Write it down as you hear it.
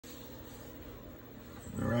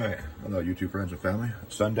All right, hello YouTube friends and family.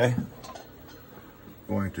 It's Sunday.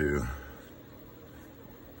 Going to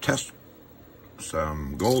test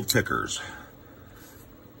some gold pickers.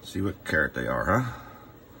 See what carat they are, huh?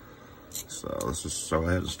 So let's just go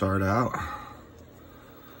ahead and start out.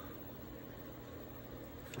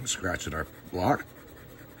 Scratching our block.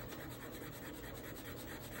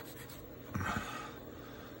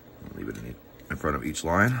 Leave it in front of each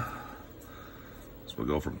line. So we'll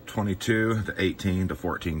go from 22 to 18 to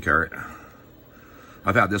 14 karat.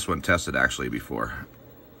 I've had this one tested actually before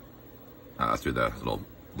through the little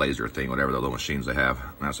laser thing, whatever the little machines they have.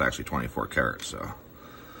 And that's actually 24 karat. So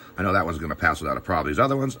I know that one's going to pass without a problem. These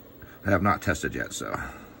other ones I have not tested yet. So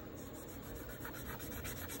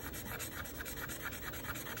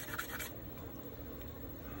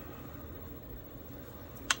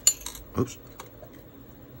oops.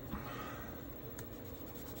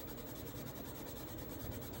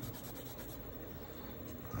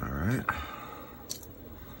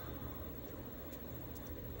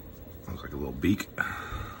 Looks like a little beak.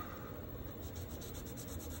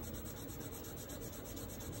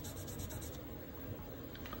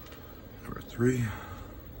 Number 3.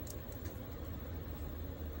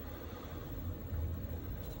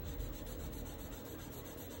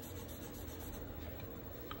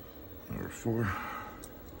 Number 4.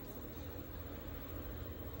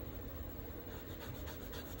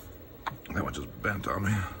 That one just bent on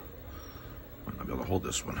me. Might not be able to hold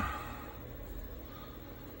this one.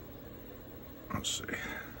 Let's see.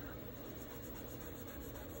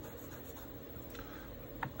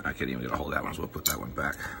 I can't even get a hold of that one, so we'll put that one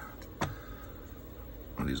back.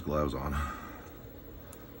 One of these gloves on. I'm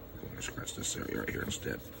going to scratch this area right here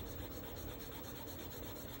instead.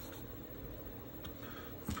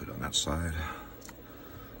 I'll put it on that side.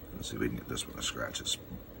 Let's see if we can get this one to scratch. It's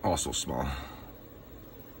also small.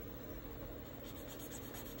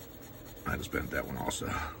 I just bent that one also.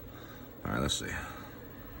 All right, let's see.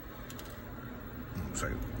 So I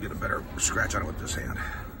can get a better scratch on it with this hand.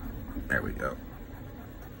 There we go.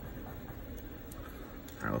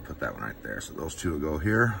 All right, we'll put that one right there. So those two will go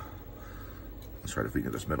here. Let's try to figure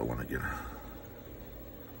this middle one again.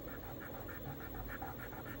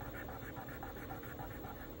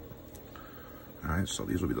 All right, so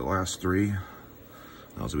these will be the last 3.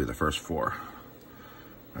 Those will be the first 4.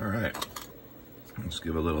 All right. Let's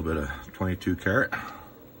give a little bit of 22 karat.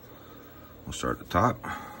 We'll start at the top.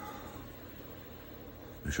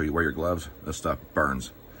 Let me show you, wear your gloves. This stuff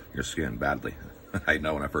burns your skin badly. I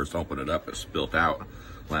know when I first opened it up, it spilt out,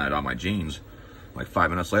 landed on my jeans. Like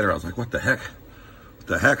 5 minutes later, I was like, what the heck? What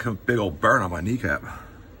the heck? A big old burn on my kneecap.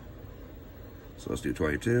 So let's do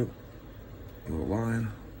 22. A little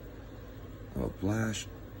line, a little flash,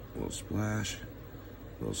 a little splash,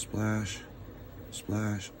 a little splash,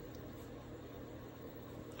 splash.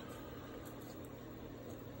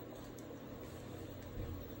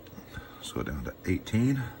 Let's go down to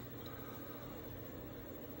 18.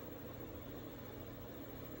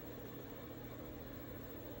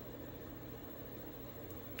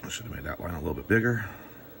 I should have made that line a little bit bigger. A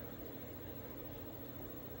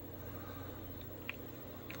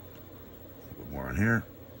little bit more in here.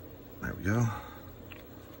 There we go.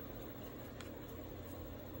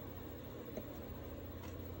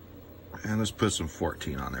 And let's put some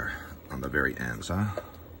 14 on there, on the very ends, huh?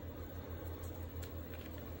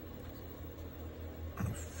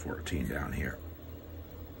 14 down here.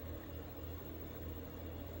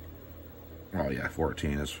 Oh yeah,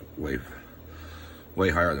 14 is way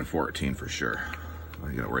higher than 14 for sure. I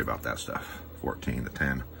ain't gotta worry about that stuff. 14 to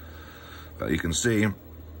 10. But you can see,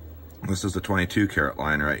 this is the 22 karat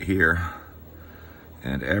line right here.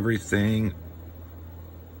 And everything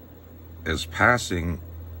is passing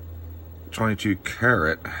 22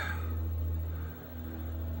 karat.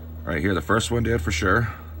 Right here, the first one did for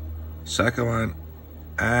sure. Second one,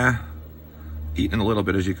 eating a little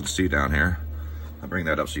bit, as you can see down here. I'll bring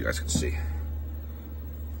that up so you guys can see.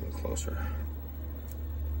 A little closer.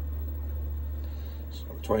 So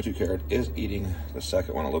the 22 karat is eating the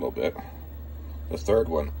second one a little bit. The third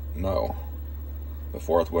one, no. The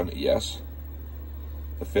fourth one, yes.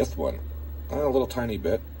 The fifth one, a little tiny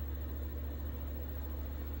bit.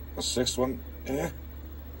 The sixth one, you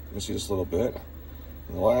can see just a little bit.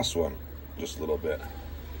 And the last one, just a little bit.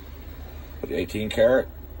 But the 18 karat,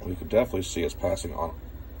 we could definitely see it's passing on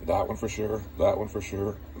that one for sure, that one for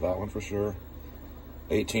sure, that one for sure.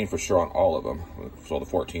 18 for sure on all of them. So the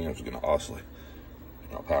 14 is going to oscillate,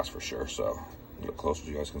 pass for sure. So a little closer,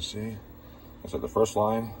 you guys can see. Like I said, the first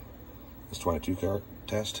line is 22 karat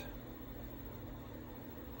test.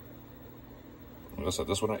 Like I said,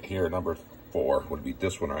 this one right here, number 4, would be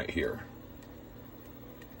this one right here.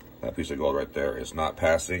 That piece of gold right there is not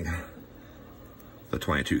passing the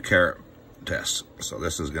 22 karat test. So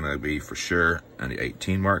this is going to be for sure in the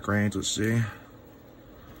 18 mark range. Let's see.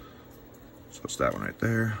 So it's that one right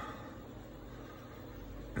there.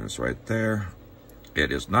 And it's right there.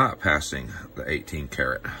 It is not passing the 18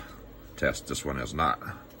 karat test. This one is not.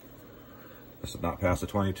 This does not pass the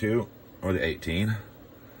 22 or the 18,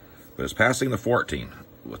 but it's passing the 14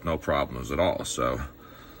 with no problems at all. So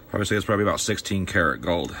probably say it's probably about 16 karat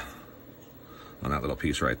gold on that little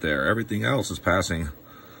piece right there. Everything else is passing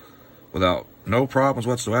without no problems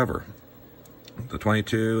whatsoever. The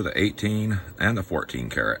 22, the 18, and the 14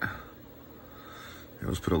 karat.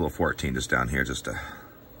 Let's put a little 14 just down here just to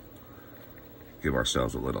give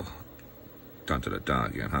ourselves a little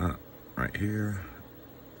dun-da-da-dun again, huh? Right here,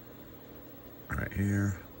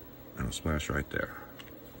 and a splash right there.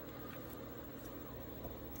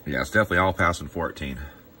 Yeah, it's definitely all passing 14.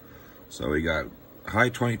 So we got high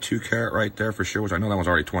 22 karat right there for sure, which I know that one's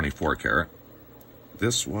already 24 karat.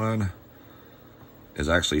 This one is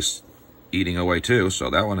actually eating away too, so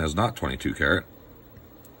that one is not 22 karat.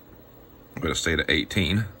 I'm going to stay to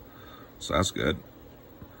 18, so that's good.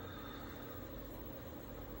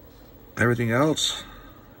 Everything else,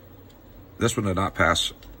 this one did not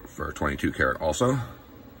pass for 22 karat also.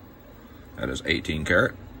 That is 18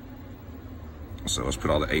 karat. So let's put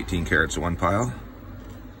all the 18 carats in one pile.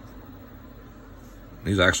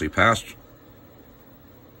 These actually passed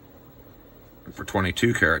for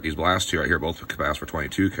 22 karat. These last two right here both passed for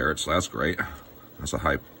 22 carats, so that's great. That's a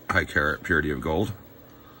high carat purity of gold.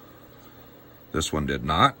 This one did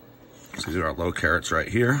not. So these are our low carats right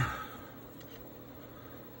here.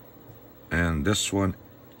 And this one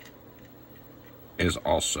is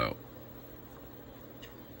also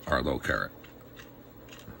our low carat.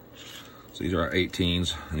 So these are our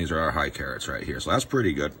 18s, and these are our high carats right here. So that's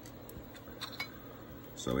pretty good.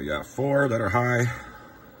 So we got 4 that are high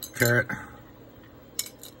carat,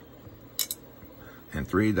 and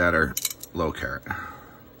 3 that are low carat.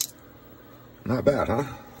 Not bad, huh?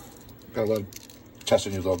 Gotta love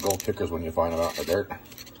testing these little gold pickers when you find them out in the dirt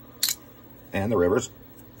and the rivers.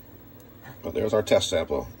 But there's our test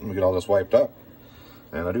sample. Let me get all this wiped up.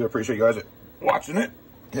 And I do appreciate you guys watching it.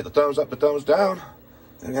 Hit the thumbs up, the thumbs down,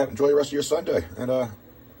 and enjoy the rest of your Sunday. And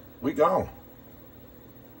we gone.